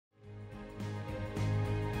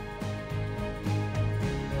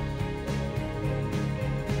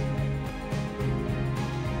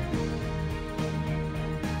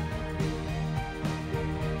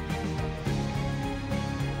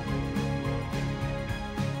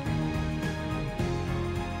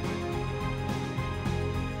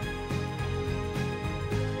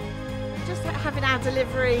having our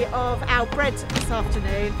delivery of our bread this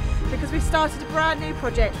afternoon because we started a brand new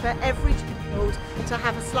project for every child to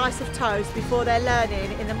have a slice of toast before they're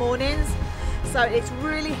learning in the mornings. So it's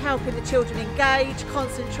really helping the children engage,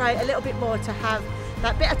 concentrate a little bit more, to have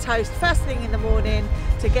that bit of toast first thing in the morning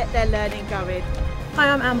to get their learning going. Hi,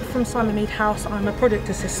 I'm Amber from Simon Mead House. I'm a project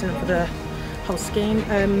assistant for the whole scheme.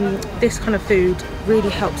 This kind of food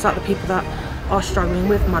really helps out the people that are struggling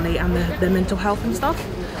with money and their mental health and stuff.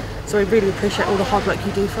 So we really appreciate all the hard work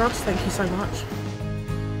you do for us. Thank you so much.